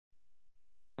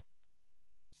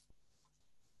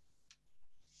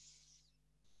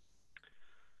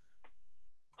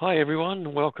Hi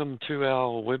everyone, welcome to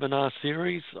our webinar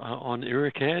series on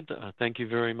IRRICAD. Thank you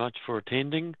very much for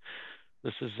attending.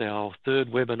 This is our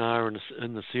third webinar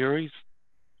in the series.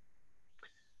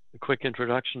 A quick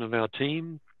introduction of our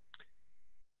team.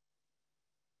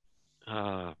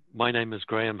 My name is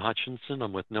Graham Hutchinson.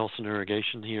 I'm with Nelson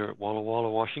Irrigation here at Walla Walla,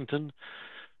 Washington.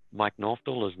 Mike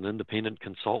Knoftel is an independent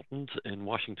consultant in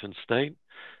Washington State.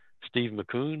 Steve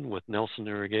McCoon with Nelson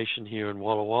Irrigation here in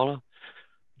Walla Walla.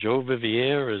 Joe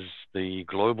Vivier is the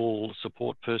global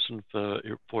support person for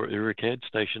IRRICAD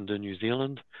stationed in New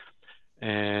Zealand.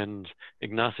 And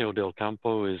Ignacio Del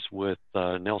Campo is with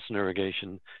Nelson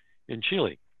Irrigation in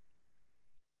Chile.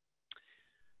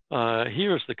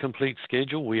 Here is the complete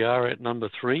schedule. We are at number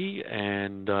 3,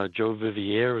 and Joe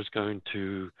Vivier is going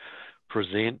to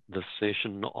present the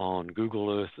session on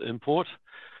Google Earth import.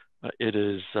 It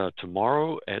is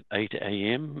tomorrow at 8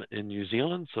 a.m. in New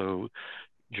Zealand, so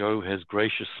Joe has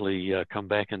graciously come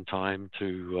back in time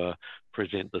to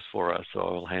present this for us, so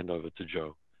I'll hand over to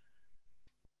Joe.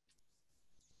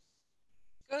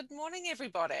 Good morning,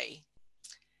 everybody.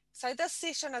 So this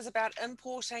session is about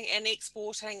importing and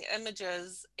exporting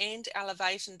images and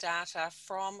elevation data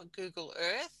from Google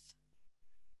Earth.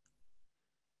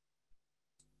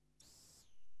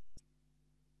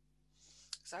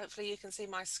 So hopefully you can see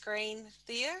my screen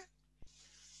there.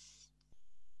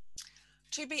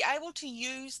 To be able to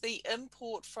use the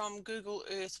import from Google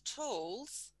Earth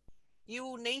tools, you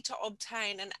will need to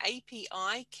obtain an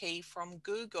API key from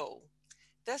Google.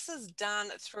 This is done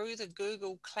through the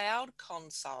Google Cloud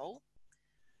Console,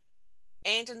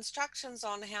 and instructions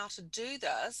on how to do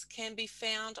this can be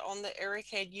found on the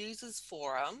IRRICAD Users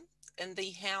Forum in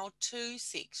the How To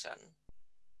section.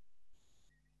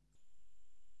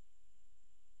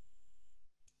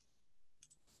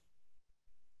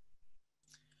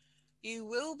 You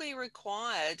will be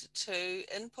required to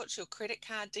input your credit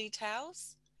card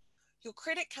details. Your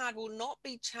credit card will not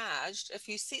be charged if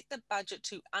you set the budget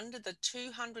to under the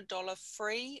 $200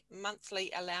 free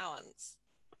monthly allowance.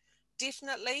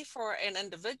 Definitely for an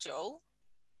individual,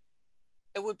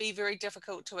 it would be very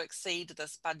difficult to exceed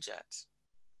this budget.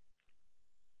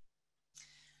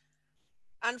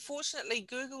 Unfortunately,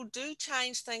 Google do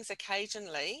change things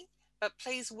occasionally, but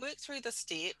please work through the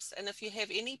steps, and if you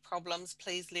have any problems,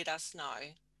 please let us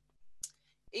know.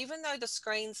 Even though the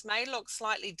screens may look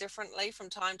slightly differently from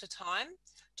time to time,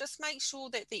 just make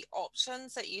sure that the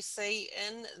options that you see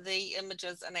in the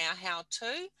images in our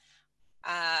how-to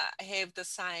have the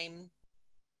same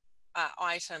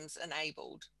items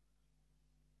enabled.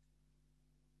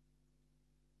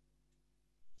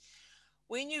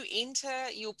 When you enter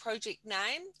your project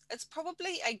name, it's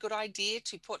probably a good idea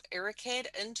to put IRRICAD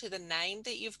into the name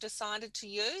that you've decided to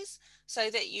use so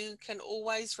that you can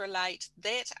always relate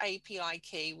that API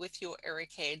key with your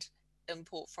IRRICAD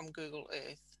import from Google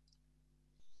Earth.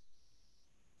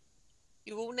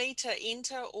 You will need to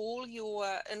enter all your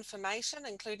information,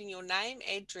 including your name,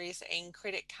 address, and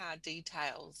credit card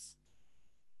details.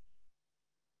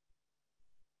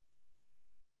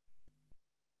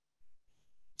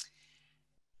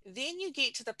 Then you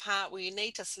get to the part where you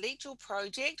need to select your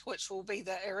project, which will be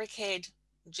the IRRICAD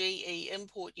GE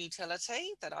import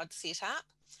utility that I'd set up,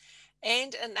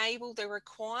 and enable the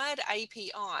required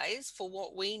APIs for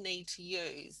what we need to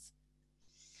use.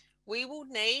 We will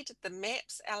need the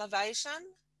maps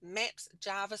elevation, maps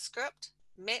JavaScript,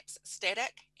 maps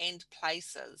static, and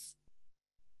places.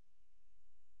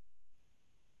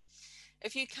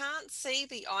 If you can't see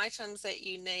the items that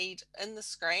you need in the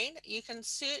screen, you can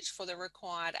search for the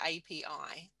required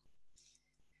API.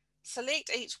 Select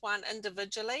each one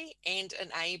individually and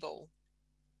enable.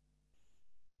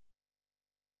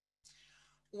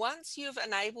 Once you've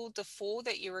enabled the 4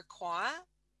 that you require,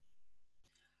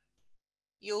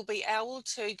 you'll be able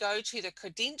to go to the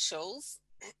credentials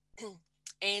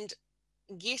and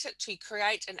get it to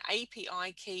create an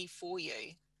API key for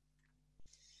you.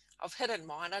 I've hidden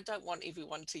mine. I don't want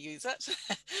everyone to use it.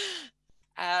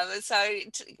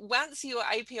 Once your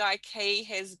API key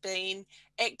has been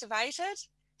activated,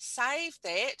 save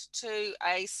that to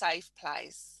a safe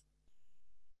place.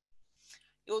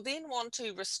 You'll then want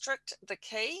to restrict the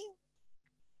key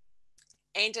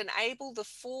and enable the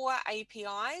 4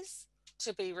 APIs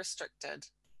to be restricted.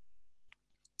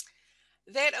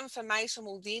 That information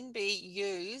will then be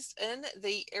used in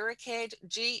the IRRICAD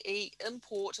GE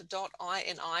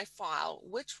import.ini file,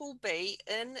 which will be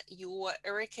in your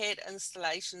IRRICAD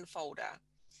installation folder.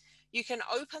 You can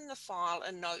open the file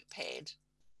in Notepad.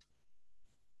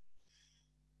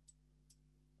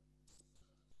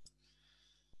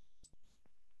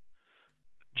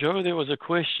 Joe, there was a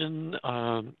question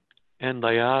And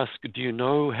they ask, do you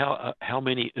know how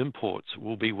many imports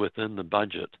will be within the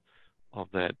budget of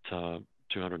that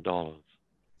 $200?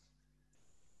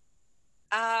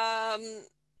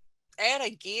 At a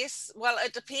guess, well,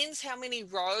 it depends how many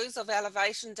rows of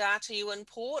elevation data you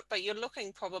import, but you're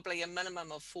looking probably a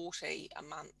minimum of 40 a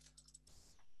month.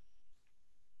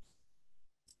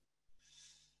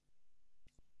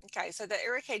 Okay, so the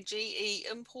IRRICAD GE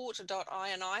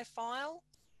import.ini file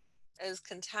is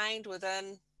contained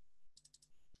within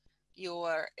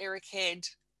your IRRICAD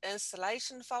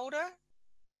installation folder.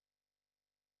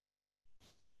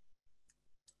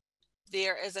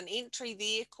 There is an entry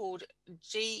there called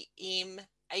GM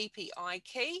API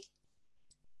key,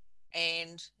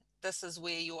 and this is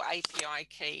where your API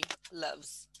key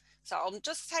lives. So I'm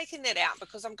just taking that out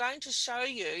because I'm going to show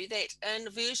you that in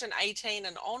version 18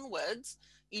 and onwards,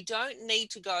 you don't need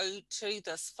to go to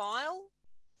this file.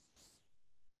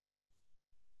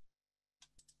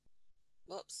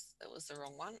 Whoops, that was the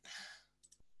wrong one.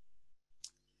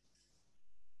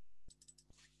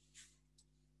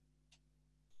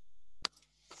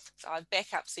 So I have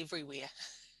backups everywhere.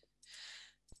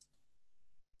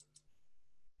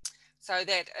 So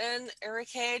that in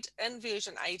IRRICAD, in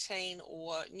version 18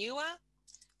 or newer,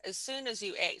 as soon as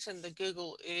you action the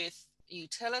Google Earth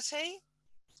utility,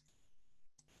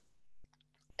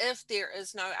 if there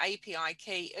is no API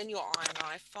key in your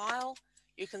INI file,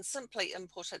 you can simply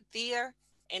input it there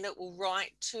and it will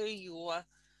write to your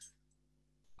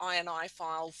INI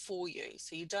file for you.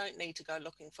 So you don't need to go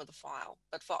looking for the file.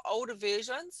 But for older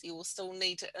versions, you will still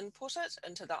need to input it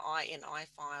into the INI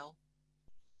file.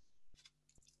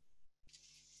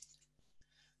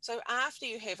 So after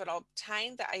you have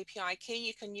obtained the API key,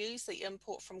 you can use the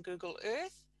import from Google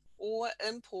Earth or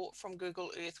import from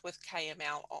Google Earth with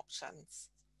KML options.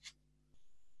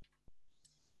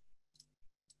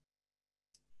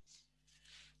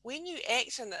 When you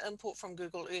action the import from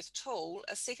Google Earth tool,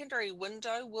 a secondary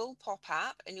window will pop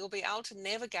up and you'll be able to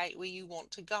navigate where you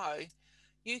want to go.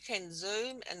 You can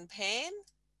zoom and pan,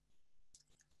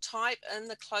 type in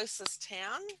the closest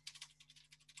town,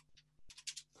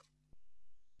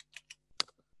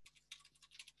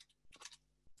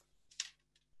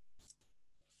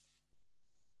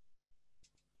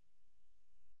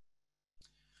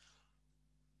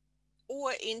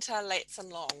 or enter lats and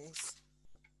longs.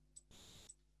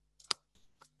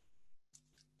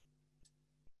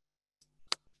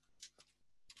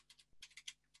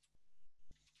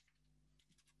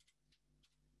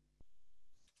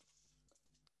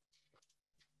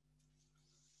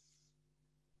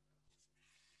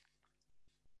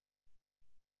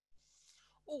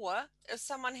 Or if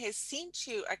someone has sent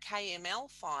you a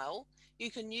KML file, you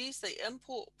can use the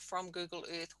import from Google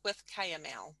Earth with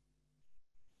KML.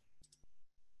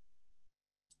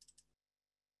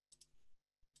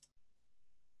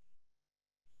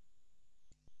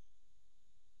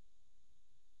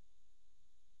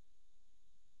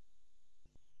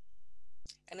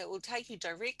 And it will take you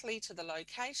directly to the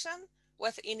location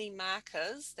with any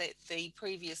markers that the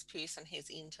previous person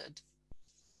has entered.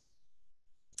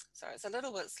 So it's a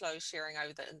little bit slow sharing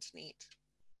over the internet.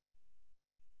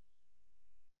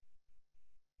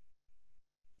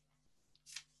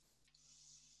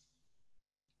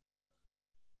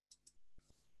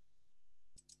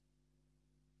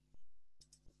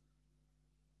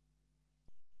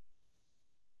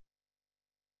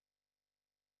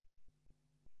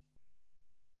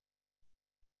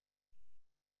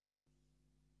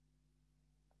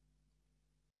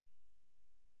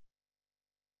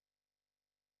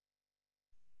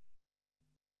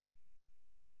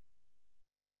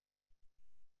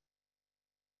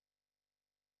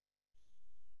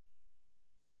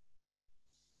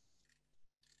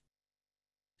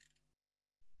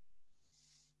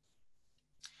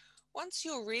 Once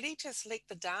you're ready to select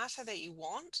the data that you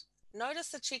want, notice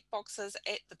the checkboxes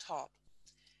at the top.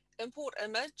 Import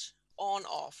image, on,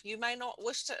 off. You may not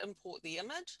wish to import the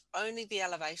image, only the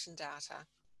elevation data.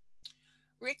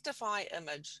 Rectify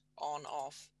image, on,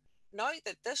 off. Note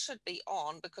that this should be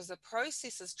on because the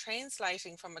process is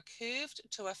translating from a curved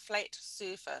to a flat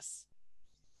surface.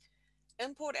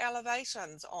 Import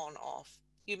elevations, on, off.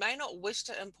 You may not wish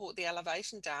to import the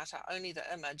elevation data, only the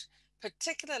image,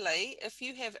 particularly if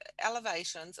you have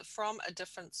elevations from a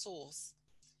different source.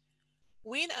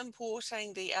 When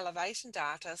importing the elevation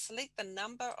data, select the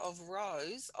number of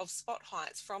rows of spot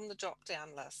heights from the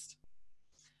drop-down list.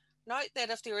 Note that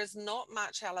if there is not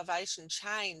much elevation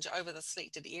change over the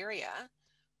selected area,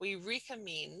 we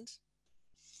recommend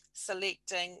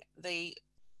selecting the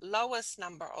lowest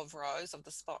number of rows of the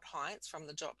spot heights from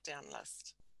the drop-down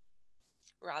list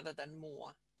rather than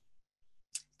more.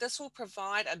 This will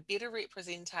provide a better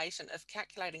representation of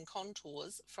calculating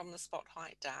contours from the spot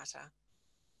height data.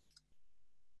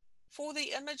 For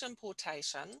the image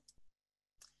importation,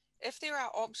 if there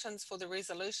are options for the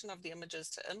resolution of the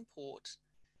images to import,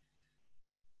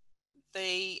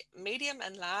 the medium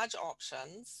and large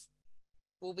options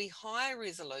will be higher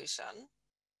resolution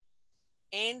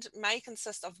and may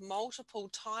consist of multiple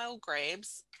tile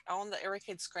grabs on the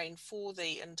IRRICAD screen for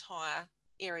the entire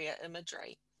area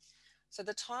imagery. So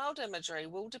the tiled imagery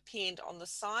will depend on the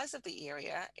size of the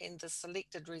area and the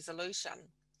selected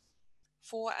resolution.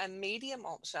 For a medium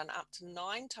option, up to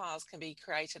 9 tiles can be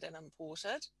created and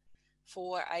imported.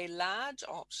 For a large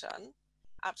option,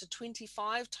 up to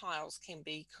 25 tiles can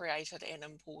be created and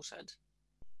imported.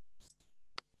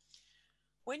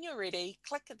 When you're ready,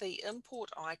 click the import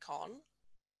icon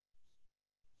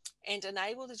and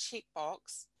enable the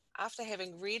checkbox after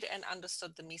having read and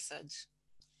understood the message.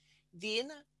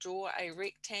 Then draw a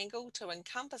rectangle to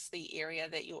encompass the area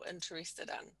that you're interested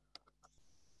in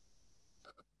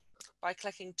by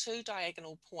clicking 2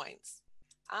 diagonal points.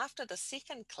 After the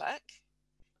second click,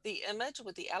 the image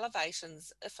with the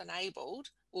elevations, if enabled,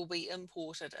 will be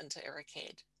imported into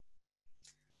IRRICAD.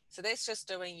 So that's just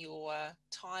doing your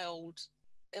tiled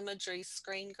imagery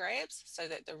screen grabs so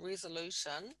that the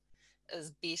resolution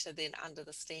is better than under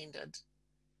the standard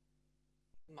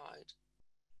mode.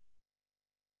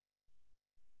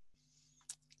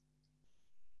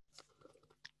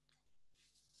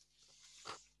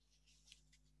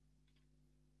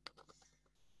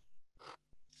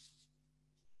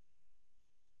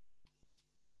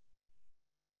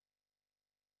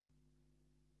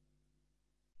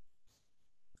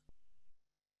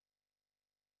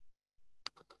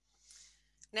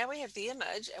 Now we have the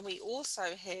image and we also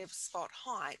have spot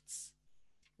heights.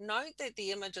 Note that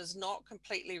the image is not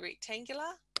completely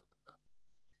rectangular.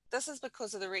 This is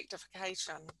because of the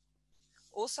rectification.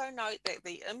 Also note that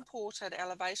the imported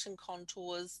elevation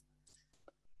contours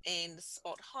and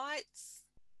spot heights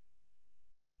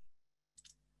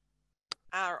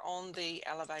are on the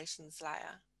elevations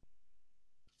layer.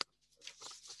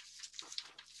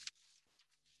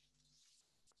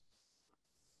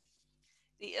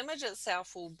 The image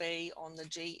itself will be on the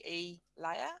GE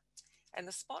layer, and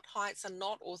the spot heights are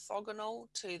not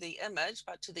orthogonal to the image,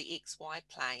 but to the XY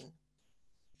plane.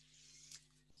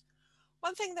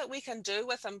 One thing that we can do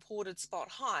with imported spot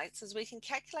heights is we can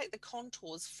calculate the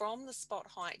contours from the spot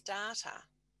height data.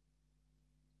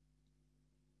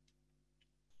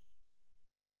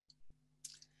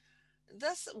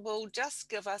 This will just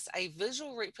give us a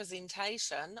visual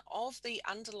representation of the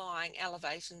underlying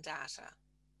elevation data.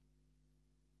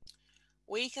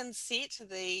 We can set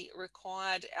the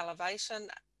required elevation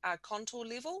contour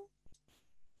level,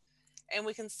 and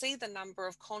we can see the number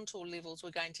of contour levels we're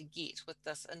going to get with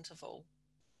this interval.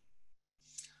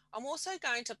 I'm also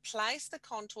going to place the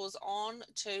contours on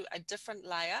to a different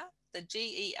layer. The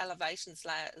GE elevations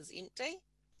layer is empty.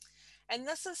 And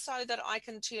this is so that I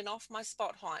can turn off my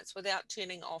spot heights without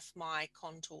turning off my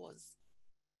contours.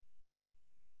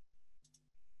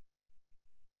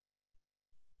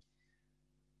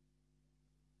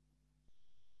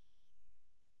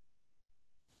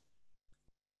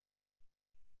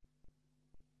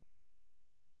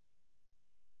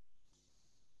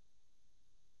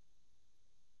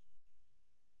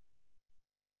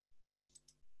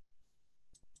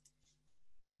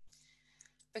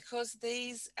 Because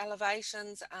these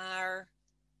elevations are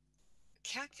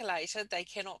calculated, they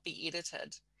cannot be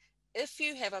edited. If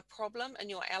you have a problem in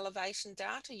your elevation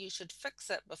data, you should fix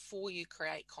it before you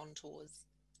create contours.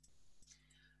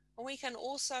 And we can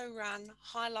also run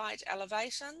highlight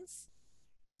elevations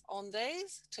on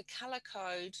these to color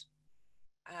code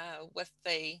with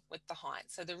the height.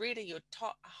 So the red are your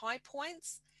top high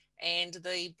points and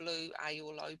the blue are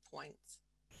your low points.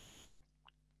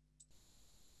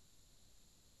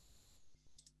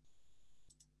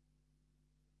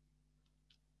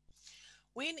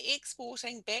 When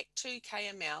exporting back to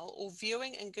KML or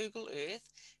viewing in Google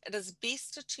Earth, it is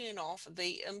best to turn off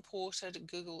the imported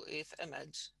Google Earth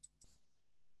image.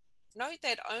 Note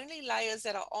that only layers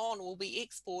that are on will be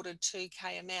exported to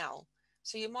KML,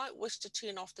 so you might wish to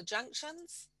turn off the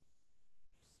junctions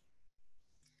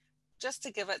just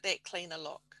to give it that cleaner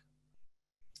look.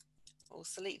 We'll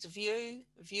select View,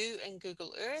 View in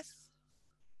Google Earth.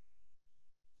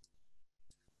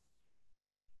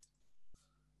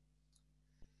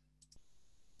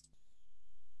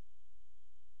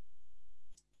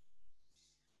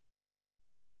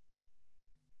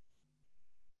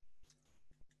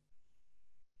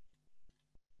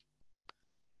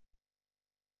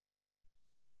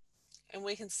 And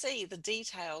we can see the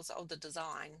details of the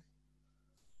design.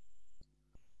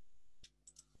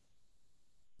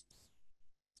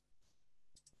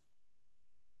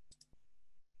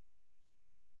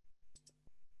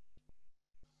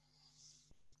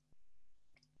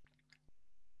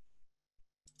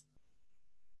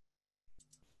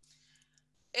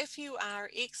 If you are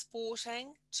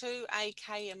exporting to a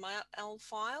KML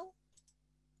file,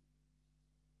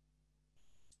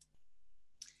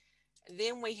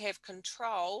 then we have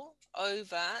control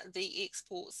over the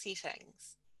export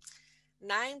settings.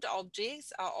 Named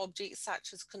objects are objects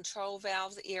such as control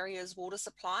valves, areas, water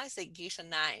supplies that get a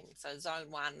name. So zone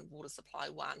 1, water supply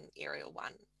 1, area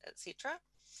 1, etc.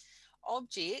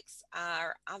 Objects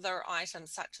are other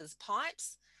items such as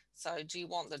pipes. So do you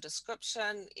want the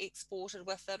description exported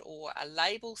with it, or a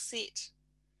label set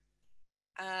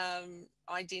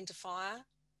identifier?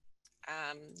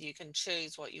 You can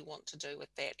choose what you want to do with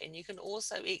that. And you can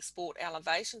also export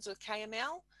elevations with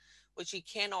KML, which you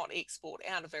cannot export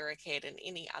out of IRRICAD in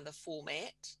any other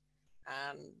format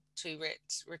to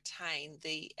retain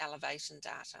the elevation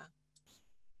data.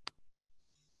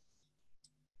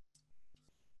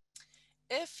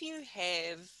 If you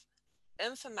have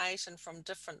information from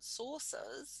different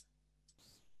sources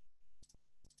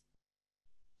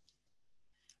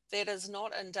that is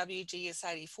not in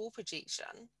WGS84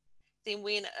 projection, then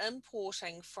when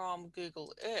importing from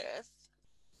Google Earth,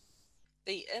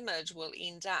 the image will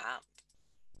end up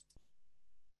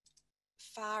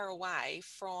far away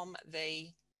from the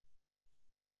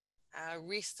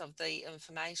rest of the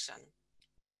information.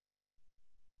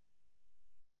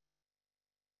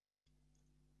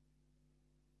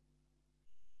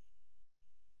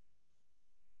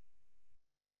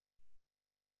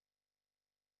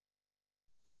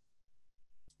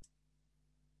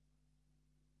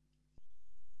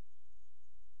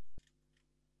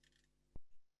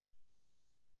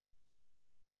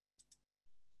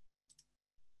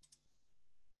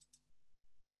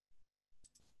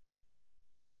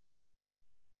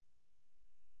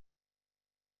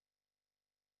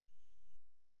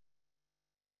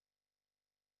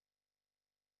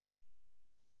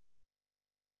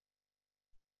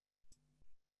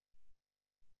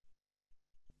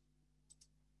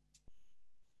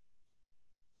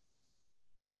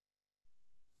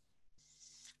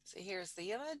 So here's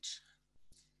the image,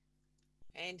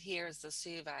 and here's the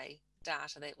survey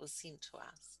data that was sent to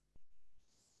us.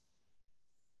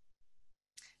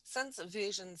 Since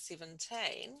version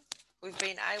 17, we've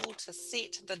been able to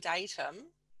set the datum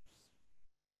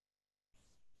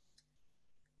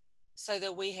so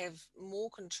that we have more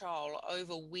control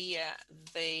over where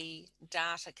the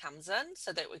data comes in,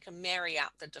 so that we can marry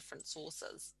up the different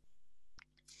sources.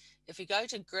 If we go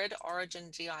to Grid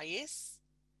Origin GIS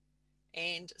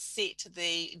and set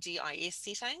the GIS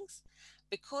settings,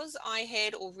 because I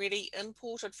had already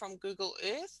imported from Google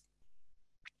Earth,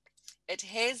 it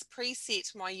has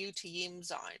preset my UTM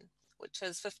zone, which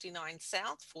is 59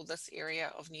 South for this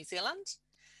area of New Zealand,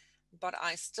 but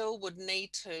I still would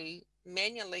need to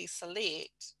manually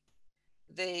select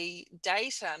the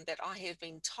datum that I have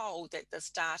been told that this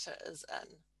data is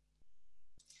in.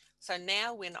 So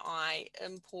now when I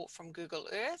import from Google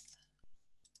Earth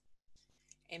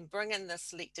and bring in the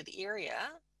selected area,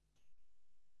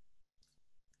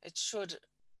 it should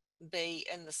be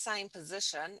in the same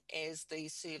position as the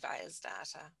surveyor's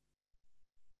data.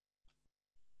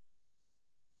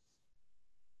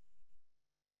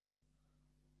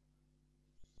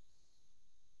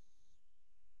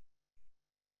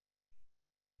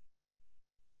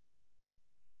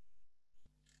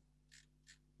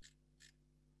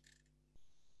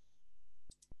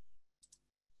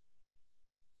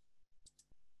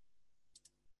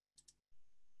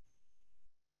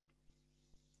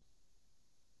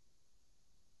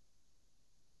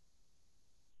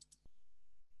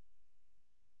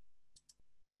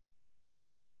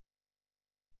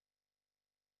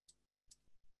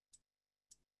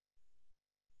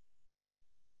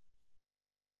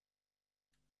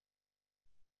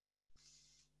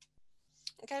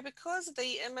 Okay, because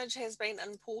the image has been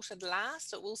imported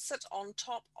last, it will sit on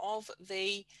top of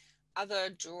the other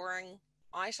drawing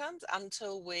items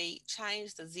until we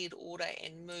change the Z order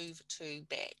and move to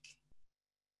back.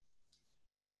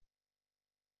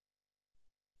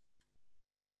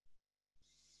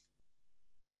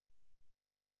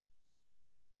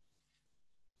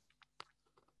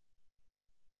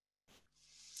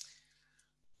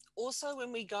 Also,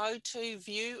 when we go to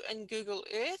view in Google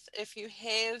Earth, if you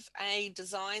have a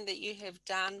design that you have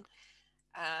done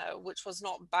which was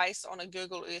not based on a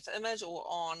Google Earth image or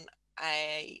on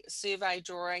a survey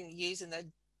drawing using the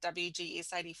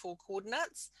WGS84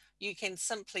 coordinates, you can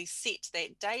simply set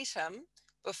that datum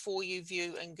before you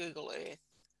view in Google Earth.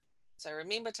 So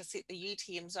remember to set the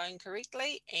UTM zone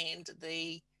correctly and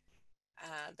the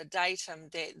datum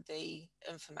that the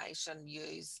information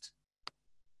used.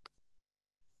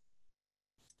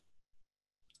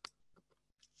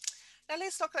 Now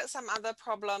let's look at some other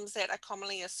problems that are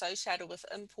commonly associated with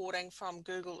importing from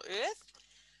Google Earth.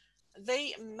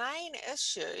 The main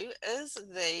issue is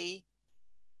the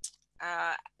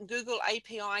Google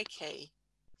API key.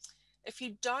 If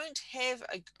you don't have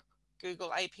a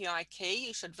Google API key,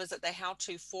 you should visit the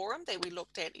how-to forum that we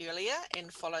looked at earlier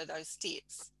and follow those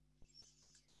steps.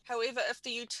 However, if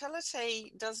the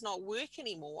utility does not work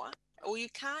anymore, or you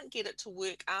can't get it to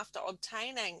work after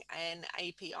obtaining an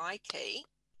API key,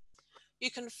 you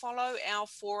can follow our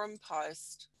forum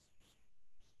post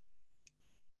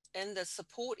in the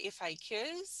support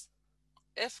FAQs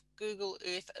if Google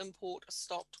Earth import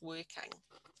stopped working.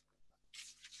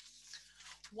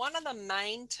 One of the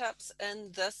main tips in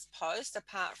this post,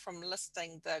 apart from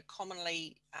listing the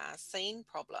commonly seen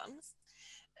problems,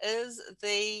 is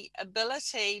the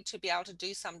ability to be able to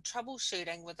do some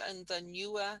troubleshooting within the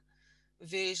newer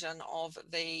version of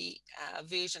the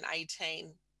version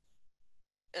 18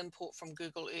 import from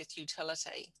Google Earth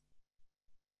utility.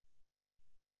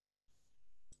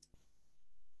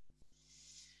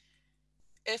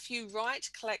 If you right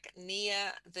click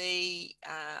near the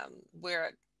where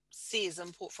it says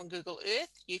import from Google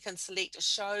Earth, you can select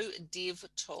show dev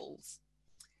tools.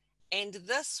 And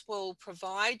this will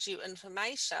provide you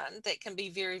information that can be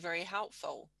very, very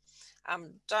helpful.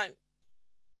 Don't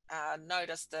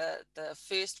notice the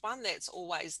first one, that's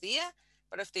always there.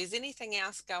 But if there's anything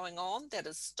else going on that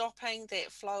is stopping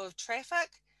that flow of traffic,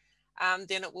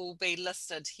 then it will be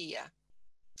listed here.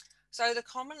 So the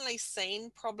commonly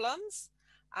seen problems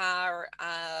are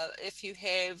if you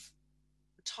have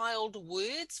tiled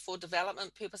words for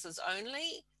development purposes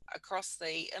only across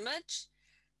the image,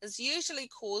 is usually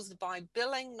caused by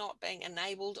billing not being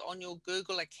enabled on your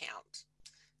Google account.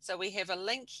 So we have a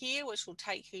link here which will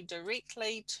take you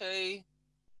directly to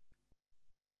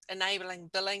enabling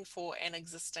billing for an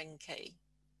existing key.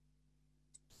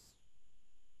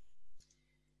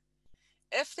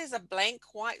 If there's a blank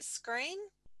white screen,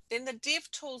 then the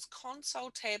DevTools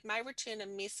console tab may return a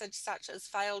message such as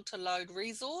failed to load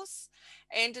resource,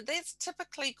 and that's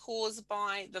typically caused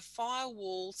by the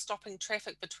firewall stopping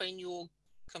traffic between your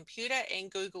computer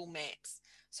and Google Maps.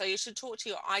 So you should talk to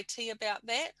your IT about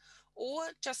that, or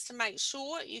just to make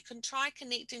sure, you can try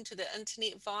connecting to the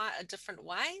internet via a different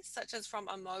way, such as from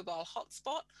a mobile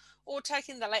hotspot, or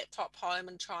taking the laptop home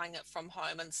and trying it from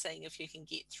home and seeing if you can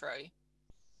get through.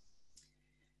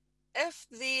 If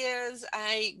there's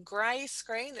a grey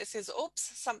screen that says,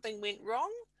 oops, something went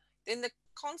wrong, then the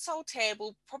console tab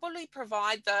will probably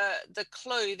provide the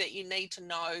clue that you need to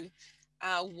know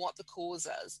what the cause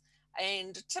is.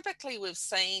 And typically we've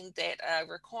seen that a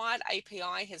required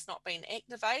API has not been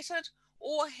activated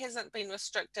or hasn't been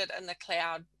restricted in the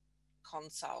cloud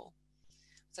console.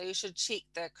 So you should check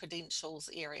the credentials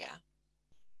area.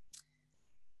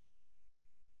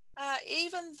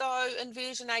 Even though in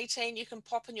version 18 you can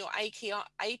pop in your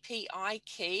API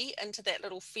key into that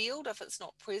little field if it's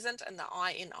not present in the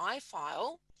INI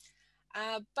file,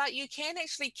 but you can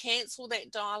actually cancel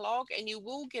that dialog and you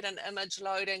will get an image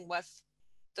loading with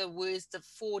the words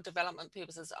for development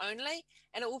purposes only,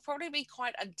 and it will probably be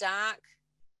quite a dark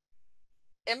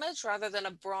image rather than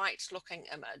a bright looking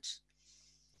image.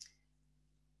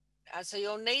 So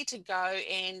you'll need to go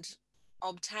and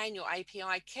obtain your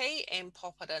API key and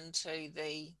pop it into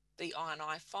the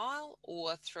INI file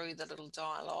or through the little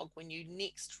dialog when you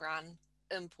next run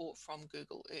import from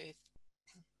Google Earth.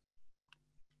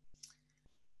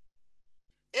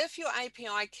 If your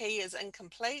API key is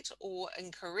incomplete or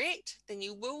incorrect, then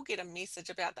you will get a message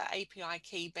about the API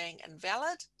key being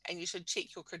invalid and you should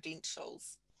check your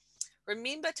credentials.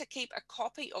 Remember to keep a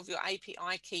copy of your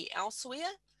API key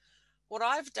elsewhere. What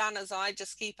I've done is I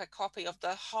just keep a copy of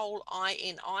the whole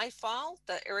INI file,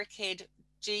 the IRRICAD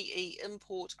GE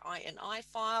import INI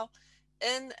file,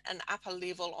 in an upper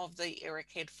level of the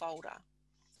IRRICAD folder.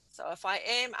 So if I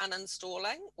am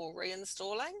uninstalling or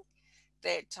reinstalling,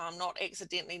 that I'm not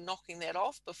accidentally knocking that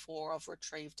off before I've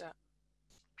retrieved it.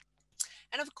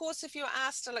 And of course, if you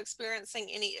are still experiencing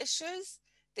any issues,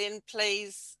 then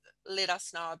please let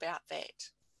us know about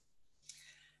that.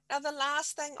 Now, the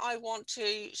last thing I want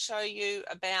to show you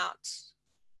about,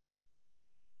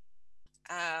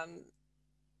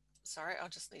 sorry, I'll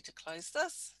just need to close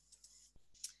this.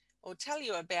 I'll tell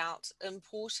you about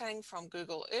importing from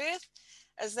Google Earth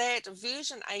is that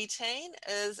version 18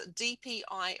 is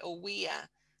DPI aware.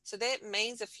 So that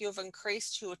means if you've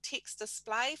increased your text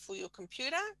display for your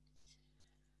computer,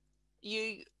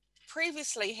 you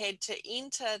previously had to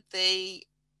enter the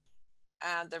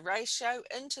ratio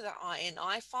into the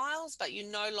INI files, but you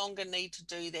no longer need to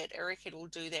do that. IRRICAD will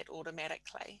do that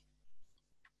automatically.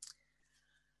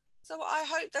 So I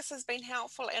hope this has been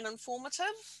helpful and informative.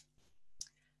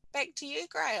 Back to you,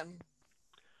 Graham.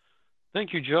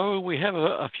 Thank you, Joe. We have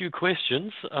a few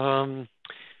questions.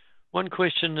 One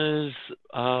question is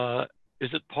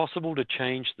it possible to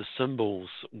change the symbols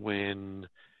when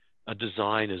a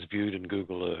design is viewed in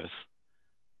Google Earth?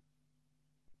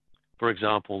 For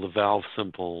example, the valve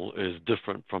symbol is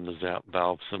different from the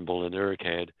valve symbol in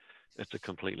IRRICAD. It's a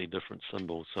completely different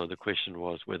symbol. So the question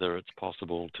was whether it's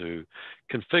possible to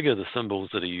configure the symbols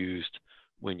that are used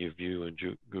when you view in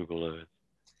Google Earth.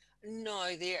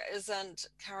 No, there isn't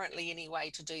currently any way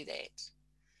to do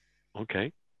that.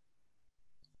 Okay.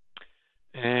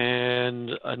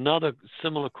 And another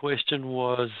similar question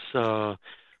was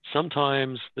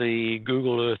sometimes the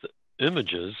Google Earth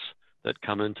images that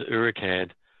come into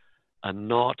IRRICAD are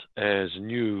not as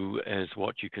new as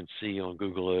what you can see on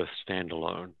Google Earth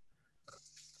standalone.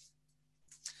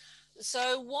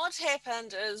 So what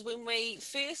happened is when we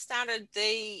first started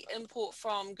the import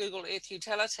from Google Earth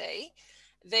Utility,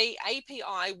 the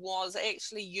API was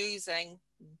actually using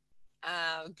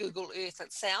Google Earth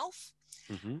itself.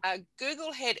 Mm-hmm.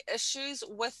 Google had issues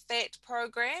with that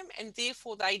program and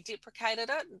therefore they deprecated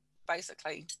it,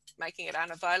 basically making it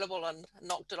unavailable and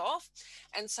knocked it off.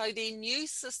 And so their new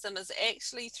system is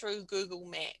actually through Google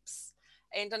Maps.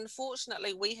 And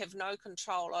unfortunately, we have no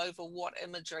control over what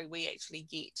imagery we actually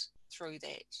get through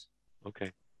that.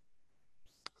 Okay.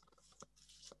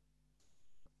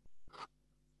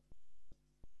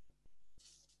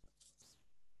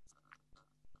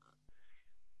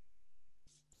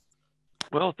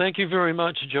 Well, thank you very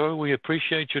much, Joe. We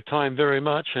appreciate your time very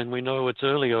much, and we know it's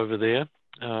early over there.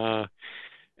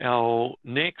 Our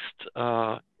next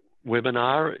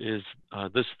webinar is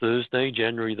this Thursday,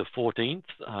 January the 14th,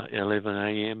 11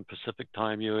 a.m. Pacific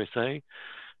Time, USA,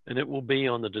 and it will be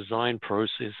on the design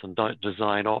process and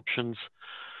design options.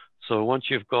 So once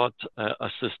you've got a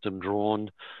system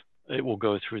drawn, it will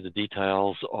go through the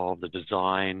details of the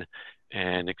design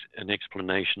and an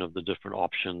explanation of the different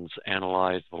options,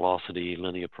 analyze velocity,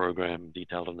 linear program,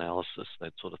 detailed analysis,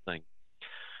 that sort of thing.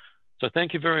 So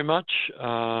thank you very much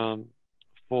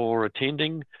for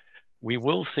attending. We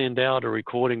will send out a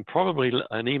recording, probably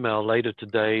an email later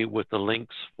today with the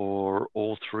links for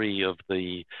all three of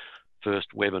the first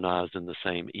webinars in the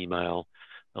same email,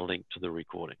 a link to the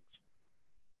recordings.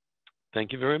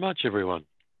 Thank you very much, everyone.